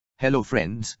Hello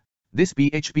friends, this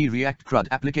PHP React CRUD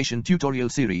application tutorial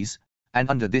series, and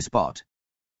under this part,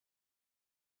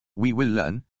 we will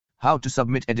learn how to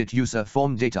submit edit user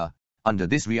form data under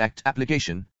this React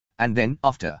application, and then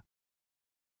after,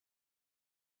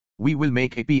 we will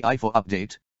make API for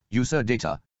update user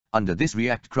data under this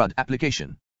React CRUD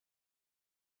application.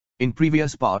 In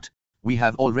previous part, we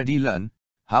have already learned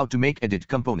how to make edit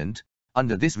component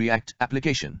under this React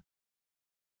application.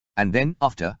 And then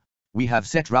after, we have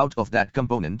set route of that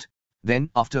component, then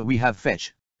after we have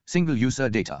fetch single user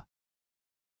data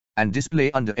and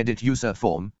display under edit user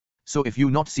form. So if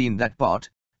you not seen that part,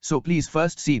 so please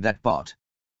first see that part.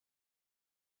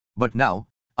 But now,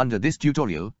 under this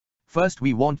tutorial, first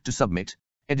we want to submit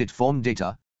edit form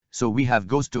data, so we have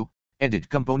goes to edit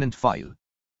component file.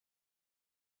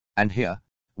 And here,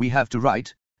 we have to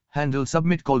write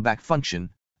handleSubmit callback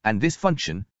function, and this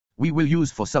function, we will use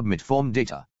for submit form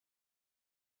data.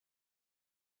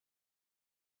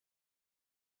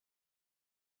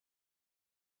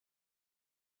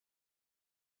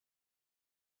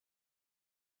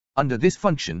 Under this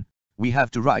function, we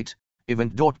have to write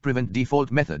event.prevent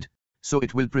default method, so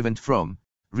it will prevent from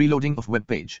reloading of web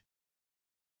page.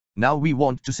 Now we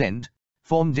want to send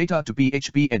form data to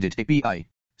PHP edit API,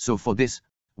 so for this,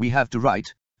 we have to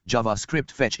write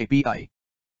JavaScript fetch API.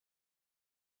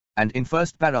 And in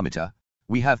first parameter,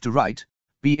 we have to write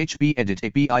PHP edit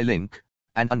API link,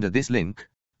 and under this link,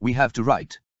 we have to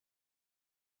write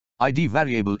ID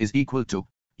variable is equal to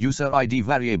user ID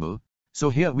variable. So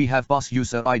here we have pass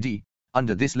user ID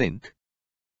under this link.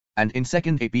 And in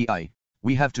second API,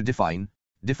 we have to define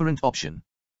different option.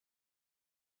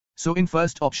 So in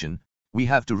first option, we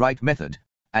have to write method,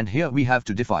 and here we have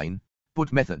to define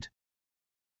put method.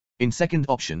 In second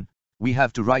option, we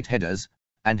have to write headers,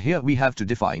 and here we have to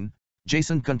define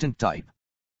JSON content type.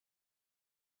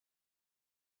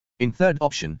 In third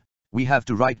option, we have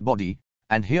to write body,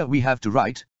 and here we have to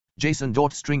write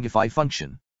JSON.stringify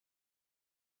function.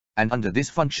 And under this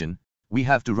function, we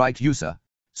have to write user,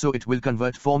 so it will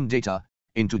convert form data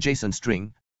into JSON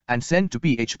string and send to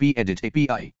PHP edit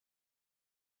API.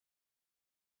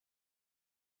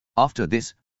 After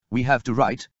this, we have to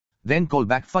write then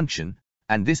callback function,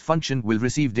 and this function will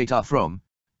receive data from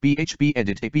PHP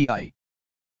edit API.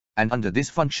 And under this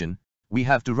function, we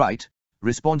have to write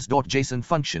response.json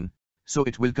function, so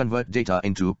it will convert data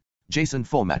into JSON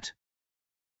format.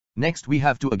 Next we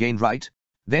have to again write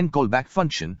then callback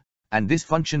function, and this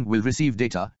function will receive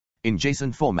data in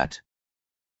JSON format.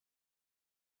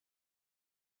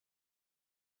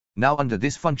 Now under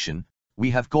this function,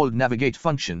 we have called navigate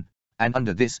function, and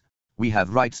under this, we have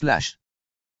write slash.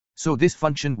 So this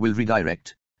function will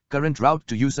redirect current route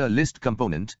to user list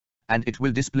component, and it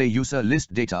will display user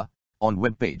list data on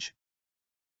web page.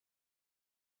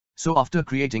 So after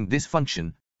creating this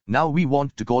function, now we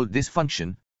want to call this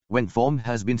function when form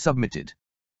has been submitted.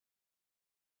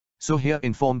 So here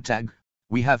in form tag,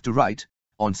 we have to write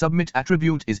on submit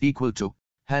attribute is equal to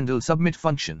handleSubmit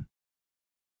function.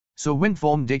 So when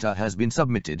form data has been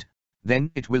submitted,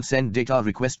 then it will send data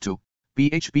request to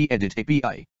PHP edit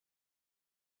API.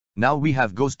 Now we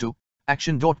have goes to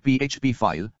action.php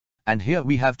file, and here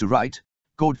we have to write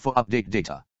code for update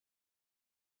data.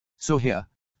 So here,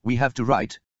 we have to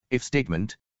write if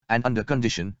statement, and under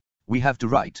condition, we have to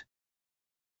write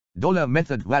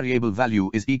 $method variable value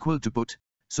is equal to put.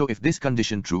 So if this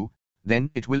condition true, then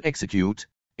it will execute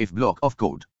if block of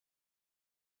code.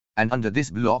 And under this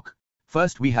block,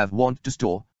 first we have want to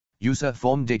store user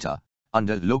form data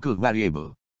under local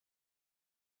variable.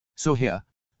 So here,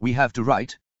 we have to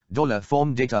write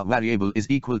 $form data variable is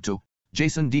equal to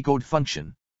JSON decode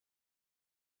function.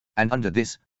 And under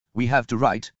this, we have to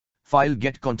write file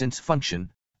get contents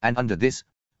function, and under this,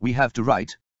 we have to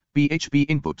write PHP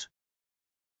input.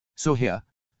 So here,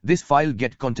 this file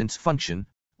get contents function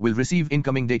will receive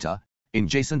incoming data in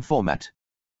JSON format.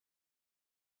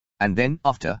 And then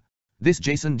after, this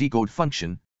JSON decode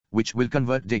function, which will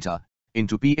convert data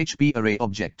into PHP array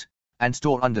object and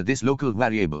store under this local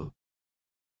variable.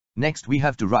 Next we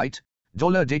have to write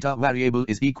 $data variable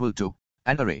is equal to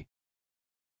an array.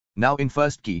 Now in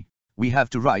first key, we have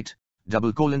to write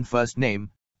first name,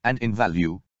 and in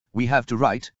value, we have to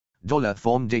write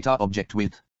 $form data object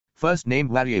with first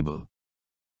name variable.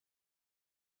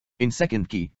 In second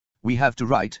key, we have to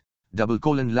write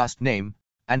last name,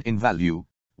 and in value,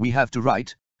 we have to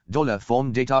write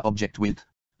 $form data object with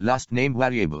last name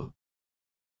variable.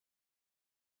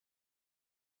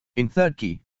 In third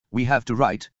key, we have to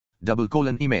write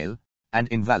email, and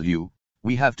in value,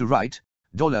 we have to write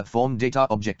 $form data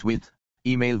object with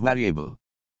email variable.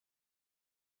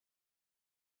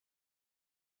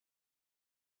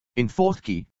 In fourth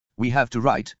key, we have to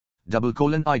write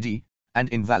 $ID, and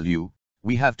in value,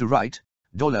 we have to write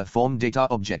 $form data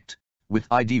object with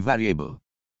ID variable.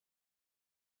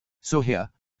 So here,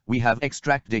 we have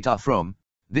extract data from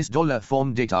this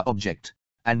 $form data object,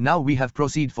 and now we have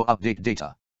proceed for update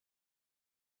data.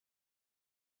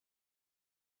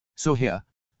 So here,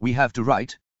 we have to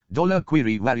write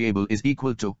 $query variable is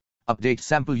equal to update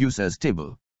sample users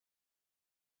table.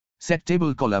 Set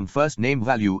table column first name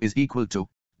value is equal to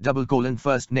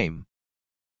first name.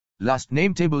 Last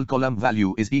name table column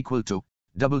value is equal to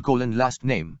last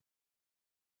name.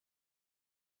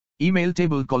 Email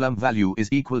table column value is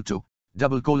equal to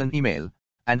email,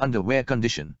 and under where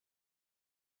condition,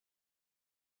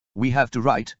 we have to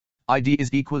write ID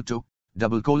is equal to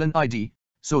ID,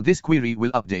 so this query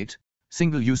will update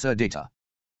single user data.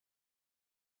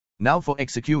 Now for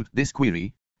execute this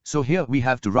query, so here we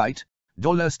have to write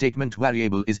 $statement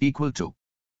variable is equal to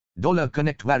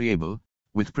 $connect variable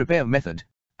with prepare method,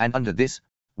 and under this,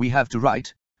 we have to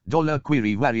write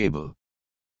 $query variable.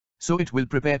 So it will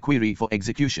prepare query for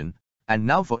execution, and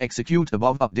now for execute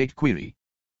above update query.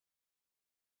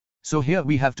 So here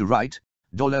we have to write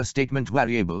 $statement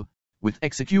variable with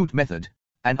execute method,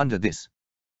 and under this,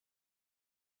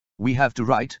 we have to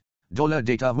write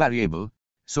 $data variable,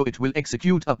 so it will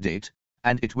execute update,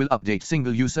 and it will update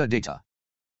single user data.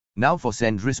 Now for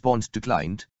send response to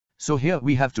client, so here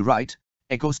we have to write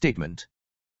echo statement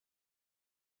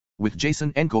with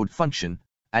JSON encode function,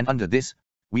 and under this,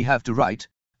 we have to write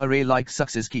array like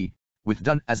success key with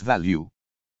done as value.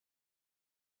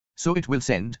 So it will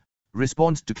send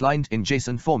response to client in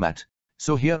JSON format.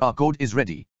 So here our code is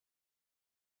ready.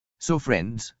 So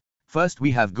friends, first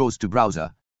we have goes to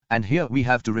browser, and here we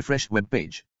have to refresh web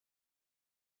page.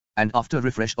 And after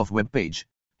refresh of web page,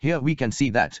 here we can see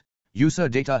that user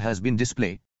data has been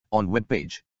displayed on web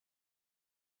page.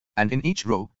 And in each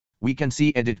row, we can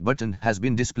see edit button has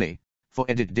been displayed for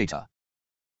edit data.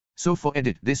 So for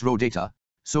edit this row data,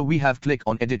 so we have click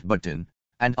on edit button,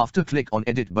 and after click on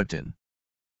edit button,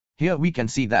 here we can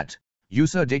see that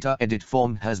user data edit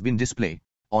form has been displayed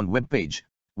on web page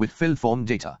with fill form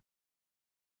data.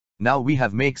 Now we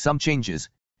have make some changes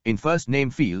in first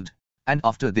name field, and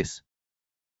after this,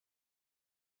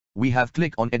 we have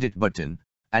click on edit button,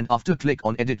 and after click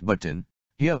on edit button,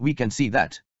 here we can see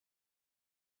that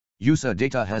user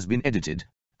data has been edited,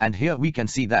 and here we can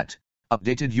see that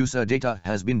updated user data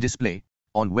has been displayed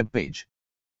on web page.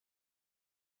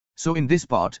 So in this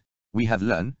part, we have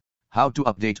learned how to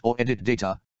update or edit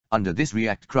data under this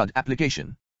React CRUD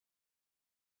application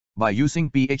by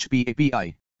using PHP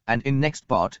API, and in next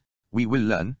part, we will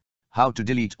learn how to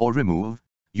delete or remove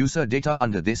user data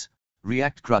under this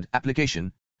React CRUD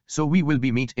application. So we will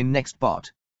be meet in next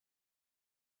part.